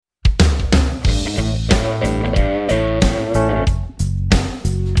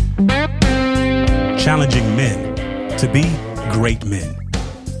challenging men to be great men.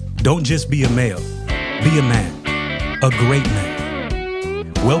 Don't just be a male, be a man, a great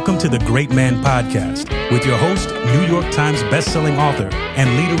man. Welcome to the Great Man Podcast with your host, New York Times bestselling author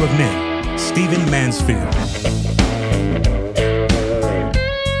and leader of men, Stephen Mansfield.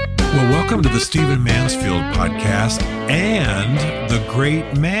 Well, welcome to the Stephen Mansfield Podcast and the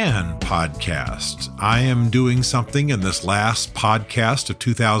Great Man Podcast. I am doing something in this last podcast of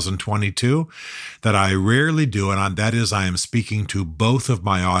 2022 that I rarely do, and that is I am speaking to both of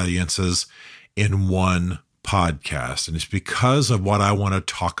my audiences in one podcast, and it's because of what I want to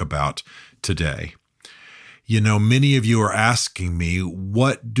talk about today. You know, many of you are asking me,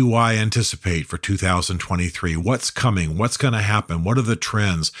 what do I anticipate for 2023? What's coming? What's going to happen? What are the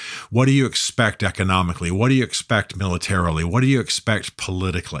trends? What do you expect economically? What do you expect militarily? What do you expect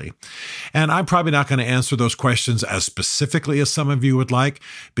politically? And I'm probably not going to answer those questions as specifically as some of you would like,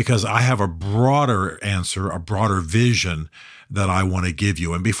 because I have a broader answer, a broader vision that I want to give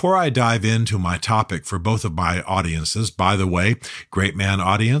you. And before I dive into my topic for both of my audiences, by the way, Great Man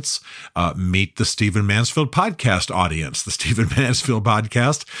audience, meet the Stephen Mansfield Podcast audience. The Stephen Mansfield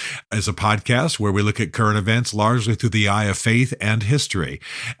Podcast is a podcast where we look at current events largely through the eye of faith and history.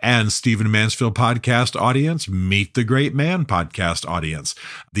 And Stephen Mansfield Podcast audience, meet the Great Man Podcast audience.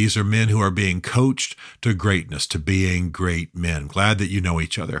 These are men who are being coached to greatness, to being great men. Glad that you know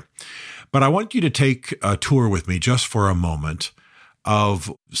each other. But I want you to take a tour with me just for a moment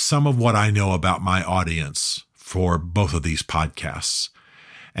of some of what I know about my audience for both of these podcasts.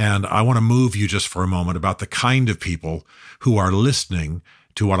 And I want to move you just for a moment about the kind of people who are listening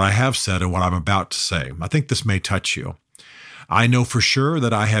to what I have said and what I'm about to say. I think this may touch you. I know for sure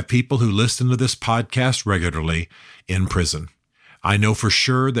that I have people who listen to this podcast regularly in prison. I know for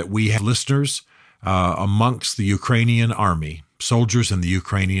sure that we have listeners amongst the Ukrainian army, soldiers in the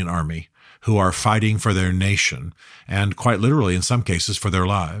Ukrainian army, who are fighting for their nation, and quite literally, in some cases, for their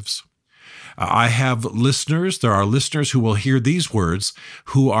lives. I have listeners, there are listeners who will hear these words,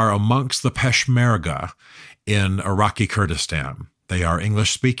 who are amongst the Peshmerga in Iraqi Kurdistan. They are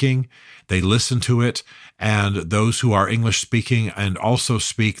English-speaking, they listen to it, and those who are English-speaking and also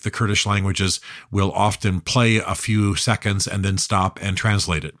speak the Kurdish languages will often play a few seconds and then stop and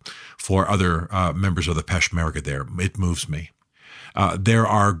translate it for other members of the Peshmerga there. It moves me. There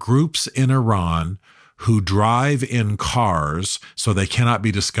are groups in Iran who drive in cars so they cannot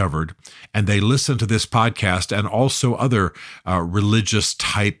be discovered, and they listen to this podcast and also other religious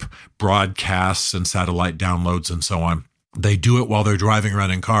type broadcasts and satellite downloads and so on. They do it while they're driving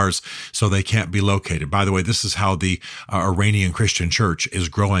around in cars so they can't be located. By the way, this is how the Iranian Christian church is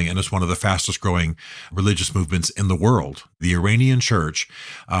growing, and it's one of the fastest growing religious movements in the world. The Iranian church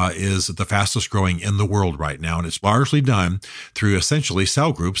is the fastest growing in the world right now, and it's largely done through essentially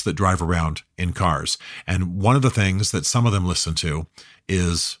cell groups that drive around in cars. And one of the things that some of them listen to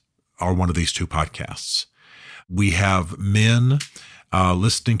are one of these two podcasts. We have men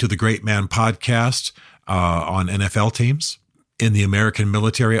listening to the Great Man Podcast on NFL teams, in the American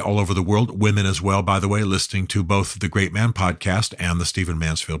military all over the world, women as well, by the way, listening to both the Great Man Podcast and the Stephen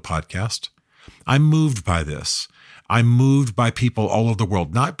Mansfield Podcast. I'm moved by this. I'm moved by people all over the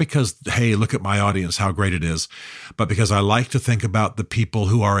world, not because, hey, look at my audience, how great it is, but because I like to think about the people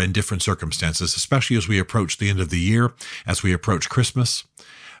who are in different circumstances, especially as we approach the end of the year, as we approach Christmas,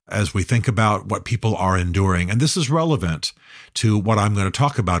 as we think about what people are enduring. And this is relevant to what I'm going to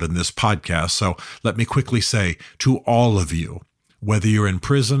talk about in this podcast. So let me quickly say to all of you, whether you're in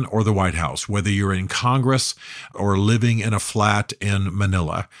prison or the White House, whether you're in Congress or living in a flat in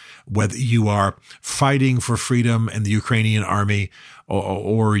Manila, whether you are fighting for freedom in the Ukrainian army,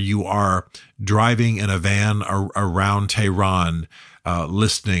 or you are driving in a van around Tehran,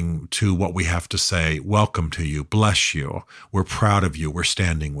 listening to what we have to say, welcome to you, bless you, we're proud of you, we're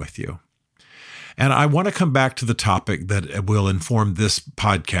standing with you. And I want to come back to the topic that will inform this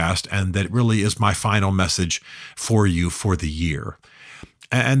podcast and that really is my final message for you for the year.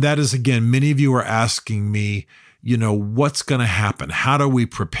 And that is, again, many of you are asking me, you know, what's going to happen? How do we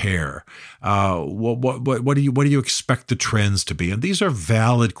prepare? What do you expect the trends to be? And these are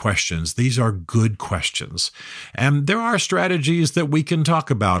valid questions. These are good questions. And there are strategies that we can talk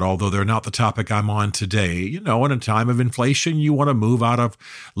about, although they're not the topic I'm on today. You know, in a time of inflation, you want to move out of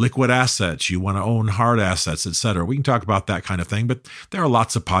liquid assets. You want to own hard assets, et cetera. We can talk about that kind of thing, but there are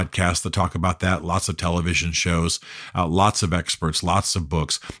lots of podcasts that talk about that, lots of television shows, lots of experts, lots of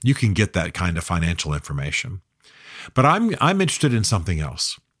books. You can get that kind of financial information. But I'm interested in something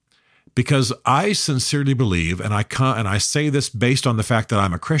else, because I sincerely believe, and I say this based on the fact that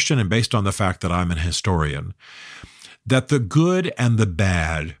I'm a Christian and based on the fact that I'm an historian, that the good and the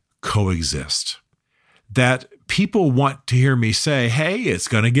bad coexist. that people want to hear me say, hey, it's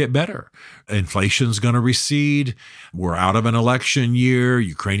going to get better. Inflation's going to recede. We're out of an election year.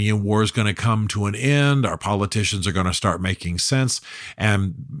 Ukrainian war is going to come to an end. Our politicians are going to start making sense.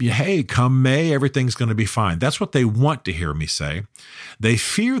 And hey, come May, everything's going to be fine. That's what they want to hear me say. They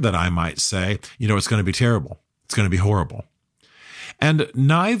fear that I might say, it's going to be terrible. It's going to be horrible. And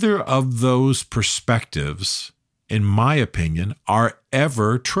neither of those perspectives, in my opinion, are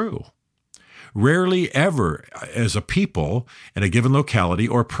ever true. Rarely ever, as a people in a given locality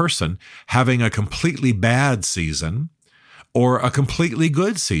or person, having a completely bad season or a completely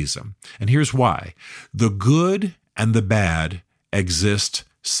good season. And here's why. The good and the bad exist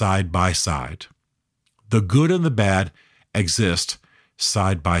side by side. The good and the bad exist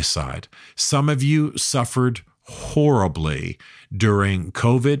side by side. Some of you suffered horribly during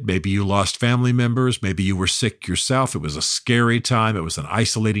COVID. Maybe you lost family members. Maybe you were sick yourself. It was a scary time. It was an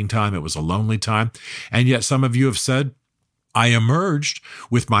isolating time. It was a lonely time. And yet some of you have said, I emerged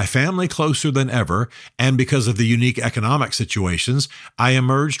with my family closer than ever, and because of the unique economic situations, I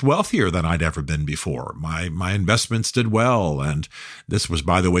emerged wealthier than I'd ever been before. My investments did well, and this was,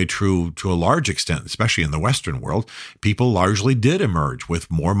 by the way, true to a large extent, especially in the Western world. People largely did emerge with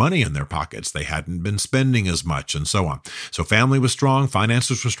more money in their pockets. They hadn't been spending as much, and so on. So family was strong,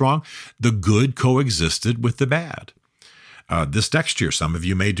 finances were strong. The good coexisted with the bad. This next year, some of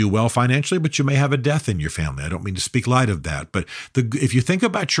you may do well financially, but you may have a death in your family. I don't mean to speak light of that, but if you think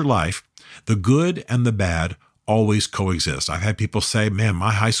about your life, the good and the bad always coexist. I've had people say, man,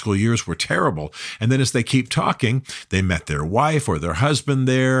 my high school years were terrible. And then as they keep talking, they met their wife or their husband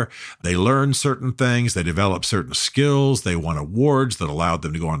there. They learned certain things. They developed certain skills. They won awards that allowed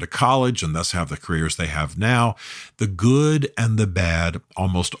them to go on to college and thus have the careers they have now. The good and the bad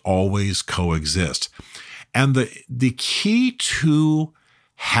almost always coexist. And the key to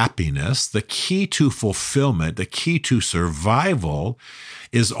happiness, the key to fulfillment, the key to survival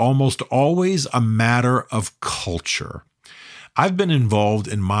is almost always a matter of culture. I've been involved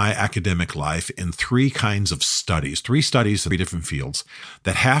in my academic life in three kinds of studies, three different fields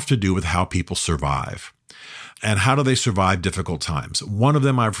that have to do with how people survive. And how do they survive difficult times? One of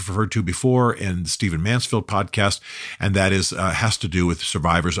them I've referred to before in the Stephen Mansfield podcast, and that is has to do with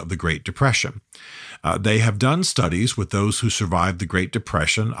survivors of the Great Depression. They have done studies with those who survived the Great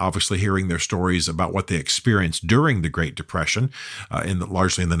Depression, obviously hearing their stories about what they experienced during the Great Depression,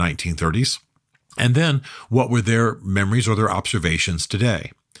 largely in the 1930s, and then what were their memories or their observations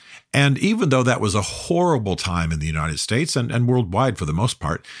today. And even though that was a horrible time in the United States and worldwide for the most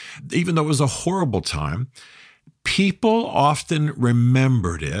part, even though it was a horrible time, people often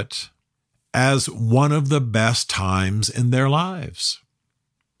remembered it as one of the best times in their lives.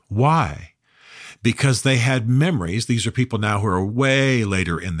 Why? Because they had memories. These are people now who are way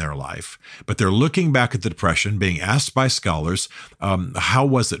later in their life, but they're looking back at the Depression, being asked by scholars, how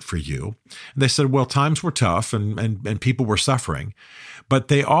was it for you? And they said, well, times were tough and people were suffering, but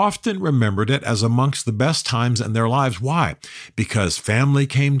they often remembered it as amongst the best times in their lives. Why? Because family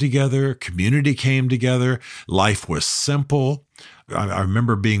came together, community came together, life was simple. I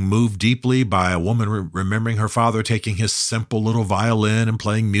remember being moved deeply by a woman remembering her father taking his simple little violin and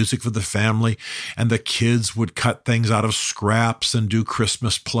playing music for the family, and the kids would cut things out of scraps and do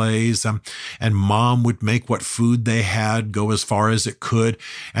Christmas plays, and mom would make what food they had go as far as it could,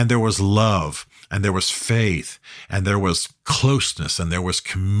 and there was love, and there was faith, and there was closeness, and there was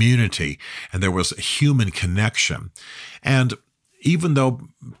community, and there was human connection. And even though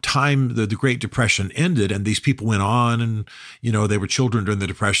the Great Depression ended and these people went on and, they were children during the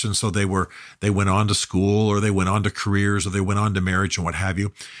Depression, so they went on to school or they went on to careers or they went on to marriage and what have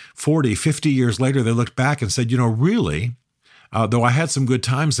you. 40, 50 years later, they looked back and said, really, though I had some good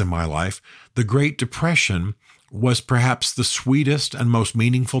times in my life, the Great Depression was perhaps the sweetest and most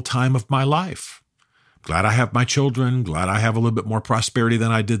meaningful time of my life. Glad I have my children, glad I have a little bit more prosperity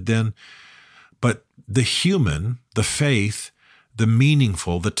than I did then. But the human, the faith, the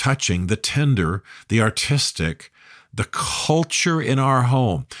meaningful, the touching, the tender, the artistic, the culture in our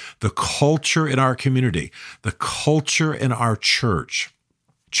home, the culture in our community, the culture in our church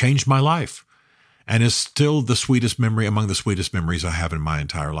changed my life and is still the sweetest memory among the sweetest memories I have in my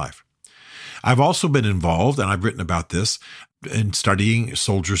entire life. I've also been involved, and I've written about this, in studying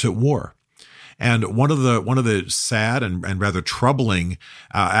soldiers at war. And one of the sad and rather troubling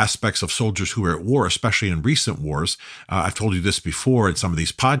aspects of soldiers who are at war, especially in recent wars, I've told you this before in some of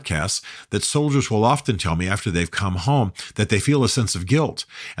these podcasts, that soldiers will often tell me after they've come home that they feel a sense of guilt.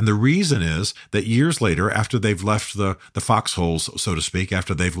 And the reason is that years later, after they've left the foxholes, so to speak,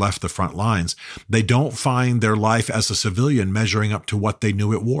 after they've left the front lines, they don't find their life as a civilian measuring up to what they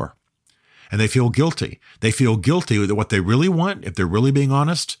knew at war. and they feel guilty. They feel guilty that what they really want, if they're really being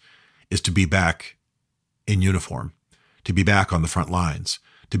honest, is to be back in uniform, to be back on the front lines,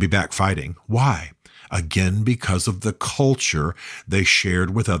 to be back fighting. Why? Again, because of the culture they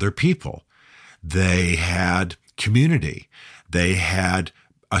shared with other people. They had community. They had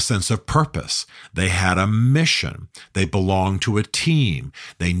a sense of purpose. They had a mission. They belonged to a team.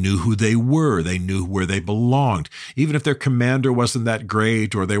 They knew who they were. They knew where they belonged. Even if their commander wasn't that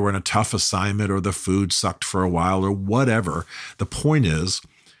great, or they were in a tough assignment, or the food sucked for a while, or whatever, the point is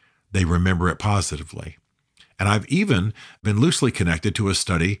they remember it positively. And I've even been loosely connected to a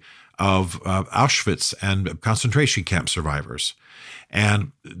study of Auschwitz and concentration camp survivors.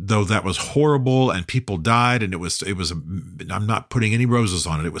 And though that was horrible and people died, and it was, I'm not putting any roses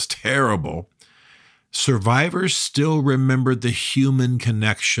on it, it was terrible, survivors still remembered the human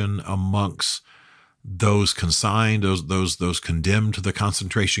connection amongst those consigned, those condemned to the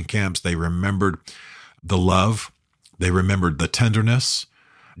concentration camps. They remembered the love. They remembered the tenderness.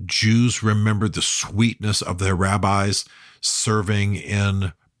 Jews remembered the sweetness of their rabbis serving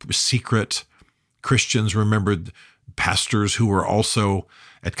in secret. Christians remembered pastors who were also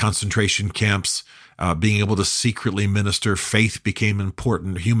at concentration camps, being able to secretly minister. Faith became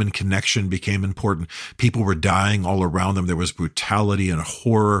important. Human connection became important. People were dying all around them. There was brutality and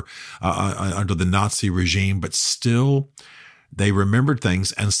horror under the Nazi regime, but still they remembered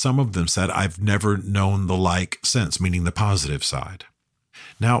things. And some of them said, I've never known the like since, meaning the positive side.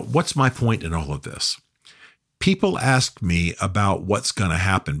 Now, what's my point in all of this? People ask me about what's going to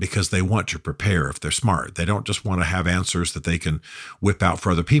happen because they want to prepare if they're smart. They don't just want to have answers that they can whip out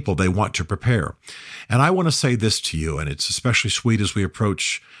for other people. They want to prepare. And I want to say this to you, and it's especially sweet as we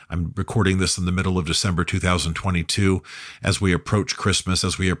approach, I'm recording this in the middle of December 2022, as we approach Christmas,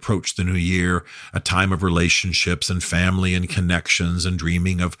 as we approach the new year, a time of relationships and family and connections and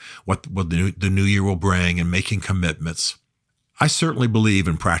dreaming of what the new year will bring and making commitments. I certainly believe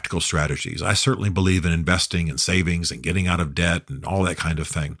in practical strategies. I certainly believe in investing and savings and getting out of debt and all that kind of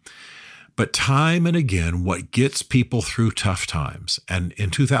thing. But time and again, what gets people through tough times, and in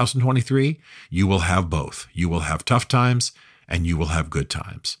 2023, you will have both. You will have tough times and you will have good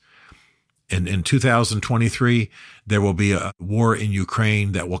times. In 2023, there will be a war in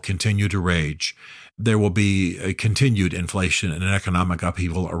Ukraine that will continue to rage. There will be a continued inflation and an economic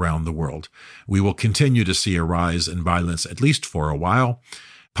upheaval around the world. We will continue to see a rise in violence, at least for a while.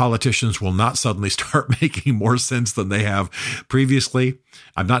 Politicians will not suddenly start making more sense than they have previously.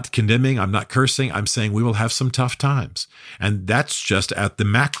 I'm not condemning, I'm not cursing, I'm saying we will have some tough times. And that's just at the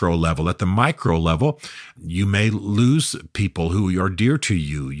macro level. At the micro level, you may lose people who are dear to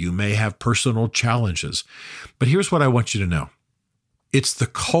you. You may have personal challenges. But here's what I want you to know. It's the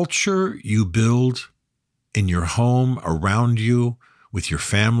culture you build in your home, around you, with your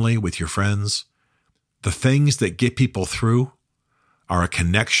family, with your friends. The things that get people through are a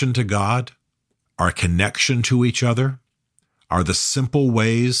connection to God, are a connection to each other, are the simple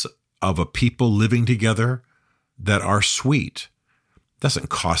ways of a people living together that are sweet. Doesn't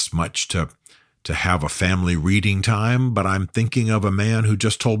cost much to have a family reading time, but I'm thinking of a man who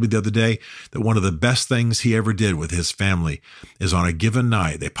just told me the other day that one of the best things he ever did with his family is on a given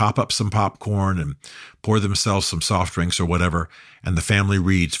night, they pop up some popcorn and pour themselves some soft drinks or whatever, and the family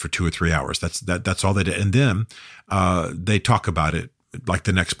reads for 2 or 3 hours. That's all they did. And then they talk about it like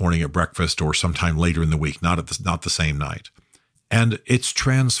the next morning at breakfast or sometime later in the week, not the same night. And it's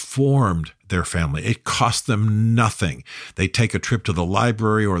transformed their family. It cost them nothing. They take a trip to the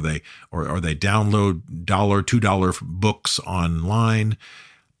library or they download $1, $2 books online,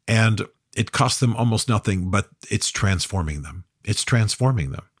 and it costs them almost nothing, but it's transforming them. It's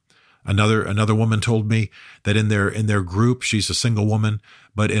transforming them. Another woman told me that in their group, she's a single woman,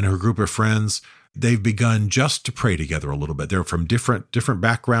 but in her group of friends, they've begun just to pray together a little bit. They're from different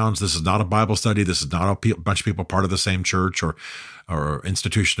backgrounds. This is not a Bible study. This is not a bunch of people part of the same church or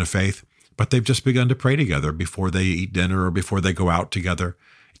institution of faith, but they've just begun to pray together before they eat dinner or before they go out together.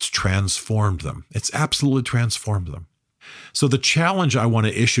 It's transformed them. It's absolutely transformed them. So the challenge I want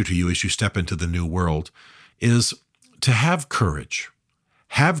to issue to you as you step into the new world is to have courage.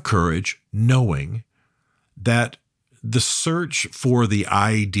 Have courage knowing that the search for the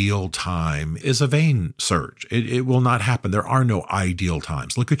ideal time is a vain search. It will not happen. There are no ideal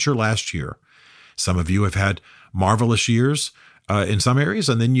times. Look at your last year. Some of you have had marvelous years in some areas,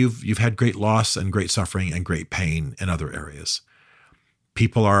 and then you've had great loss and great suffering and great pain in other areas.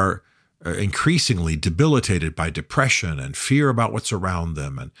 People are increasingly debilitated by depression and fear about what's around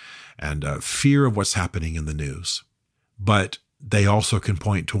them and fear of what's happening in the news. But they also can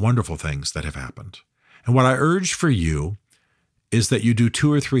point to wonderful things that have happened. And what I urge for you is that you do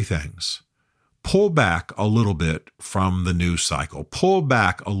 2 or 3 things. pull back a little bit from the news cycle, pull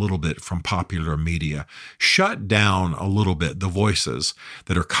back a little bit from popular media, shut down a little bit the voices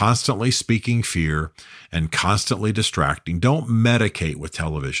that are constantly speaking fear and constantly distracting. Don't medicate with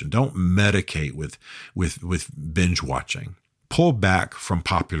television. Don't medicate with binge watching. Pull back from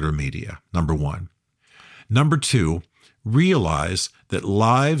popular media, number one. Number two, realize that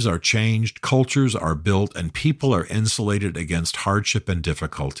lives are changed, cultures are built, and people are insulated against hardship and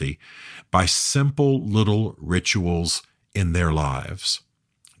difficulty by simple little rituals in their lives.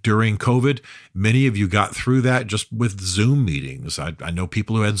 During COVID, many of you got through that just with Zoom meetings. I know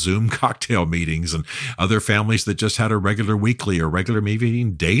people who had Zoom cocktail meetings and other families that just had a regular weekly or regular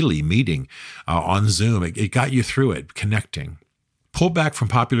meeting, daily meeting on Zoom. It got you through it, connecting. Pull back from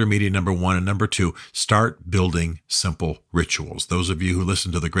popular media, number one, and number two, start building simple rituals. Those of you who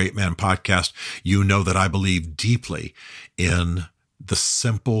listen to the Great Man podcast, you know that I believe deeply in the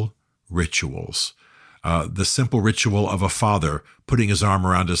simple rituals. The simple ritual of a father putting his arm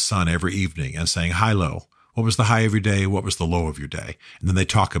around his son every evening and saying, hi, low. What was the high of your day? What was the low of your day? And then they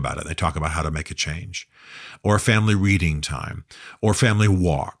talk about it. They talk about how to make a change. Or family reading time, or family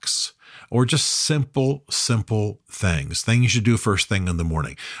walks, or just simple things you do first thing in the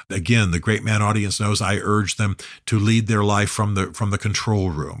morning. Again, the Great Man audience knows I urge them to lead their life from the control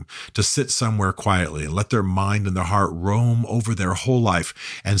room, to sit somewhere quietly and let their mind and their heart roam over their whole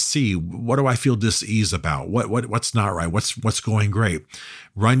life and see, what do I feel dis-ease about? What's not right? What's going great?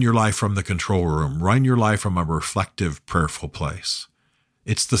 Run your life from the control room. Run your life from a reflective, prayerful place.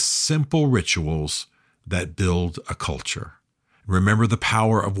 It's the simple rituals that build a culture. Remember the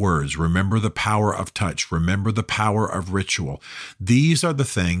power of words. Remember the power of touch. Remember the power of ritual. These are the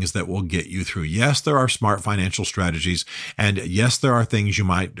things that will get you through. Yes, there are smart financial strategies. And yes, there are things you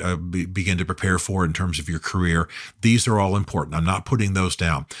might begin to prepare for in terms of your career. These are all important. I'm not putting those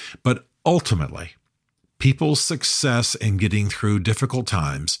down. But ultimately, people's success in getting through difficult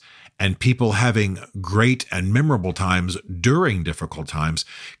times and people having great and memorable times during difficult times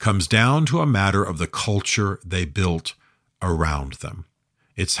comes down to a matter of the culture they built around them.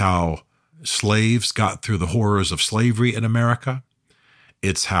 It's how slaves got through the horrors of slavery in America.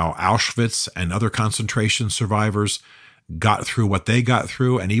 It's how Auschwitz and other concentration survivors got through what they got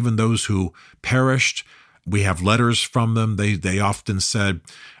through. And even those who perished, we have letters from them. They often said,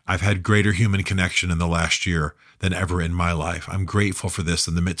 I've had greater human connection in the last year than ever in my life. I'm grateful for this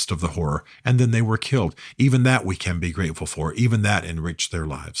in the midst of the horror. And then they were killed. Even that we can be grateful for. Even that enriched their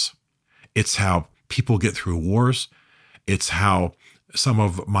lives. It's how people get through wars. It's how some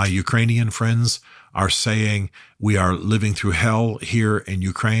of my Ukrainian friends are saying we are living through hell here in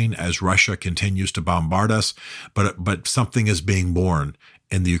Ukraine as Russia continues to bombard us, but something is being born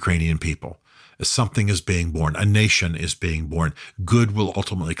in the Ukrainian people. Something is being born. A nation is being born. Good will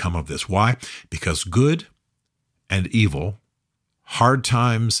ultimately come of this. Why? Because good and evil, hard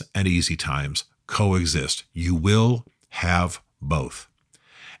times and easy times coexist. You will have both.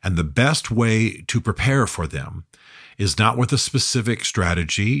 And the best way to prepare for them is not with a specific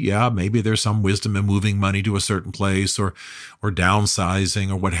strategy. Yeah, maybe there's some wisdom in moving money to a certain place or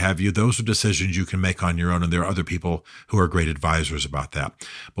downsizing or what have you. Those are decisions you can make on your own, and there are other people who are great advisors about that.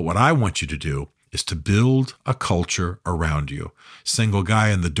 But what I want you to do is to build a culture around you. Single guy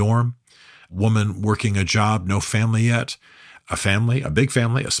in the dorm, woman working a job, no family yet, a family, a big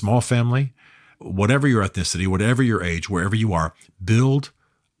family, a small family, whatever your ethnicity, whatever your age, wherever you are, build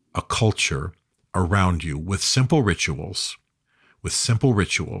a culture around you with simple rituals,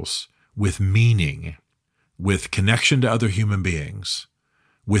 with meaning, with connection to other human beings,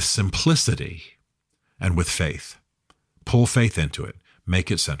 with simplicity, and with faith. Pull faith into it. Make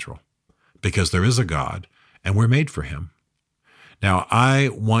it central. Because there is a God, and we're made for him. Now, I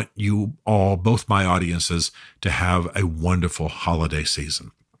want you all, both my audiences, to have a wonderful holiday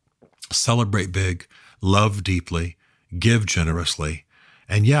season. Celebrate big, love deeply, give generously,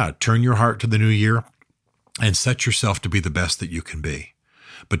 and turn your heart to the new year and set yourself to be the best that you can be.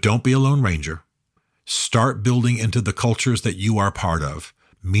 But don't be a lone ranger. Start building into the cultures that you are part of,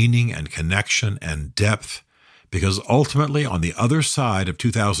 meaning and connection and depth, because ultimately on the other side of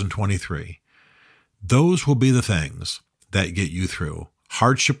 2023, those will be the things that get you through.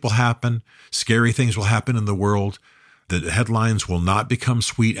 Hardship will happen. Scary things will happen in the world. The headlines will not become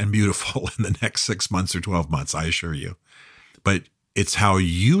sweet and beautiful in the next 6 months or 12 months, I assure you. But it's how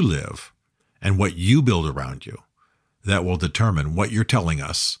you live and what you build around you that will determine what you're telling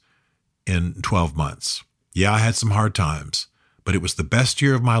us in 12 months. Yeah, I had some hard times, but it was the best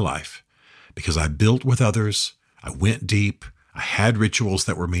year of my life because I built with others. I went deep. I had rituals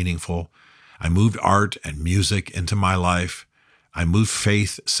that were meaningful. I moved art and music into my life. I moved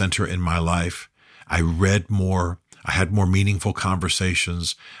faith center in my life. I read more. I had more meaningful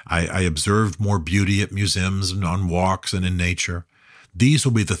conversations. I observed more beauty at museums and on walks and in nature. These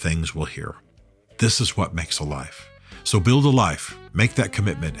will be the things we'll hear. This is what makes a life. So build a life. Make that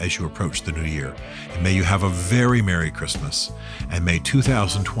commitment as you approach the new year. And may you have a very Merry Christmas. And may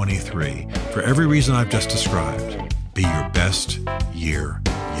 2023, for every reason I've just described, be your best year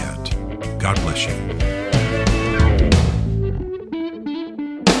yet. God bless you.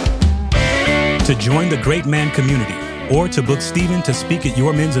 To join the Great Man community or to book Stephen to speak at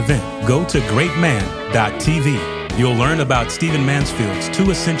your men's event, go to greatman.tv. You'll learn about Stephen Mansfield's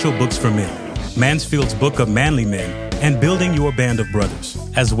 2 essential books for men, Mansfield's Book of Manly Men and Building Your Band of Brothers,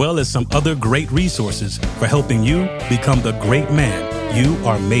 as well as some other great resources for helping you become the great man you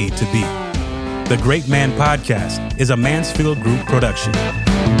are made to be. The Great Man Podcast is a Mansfield Group production.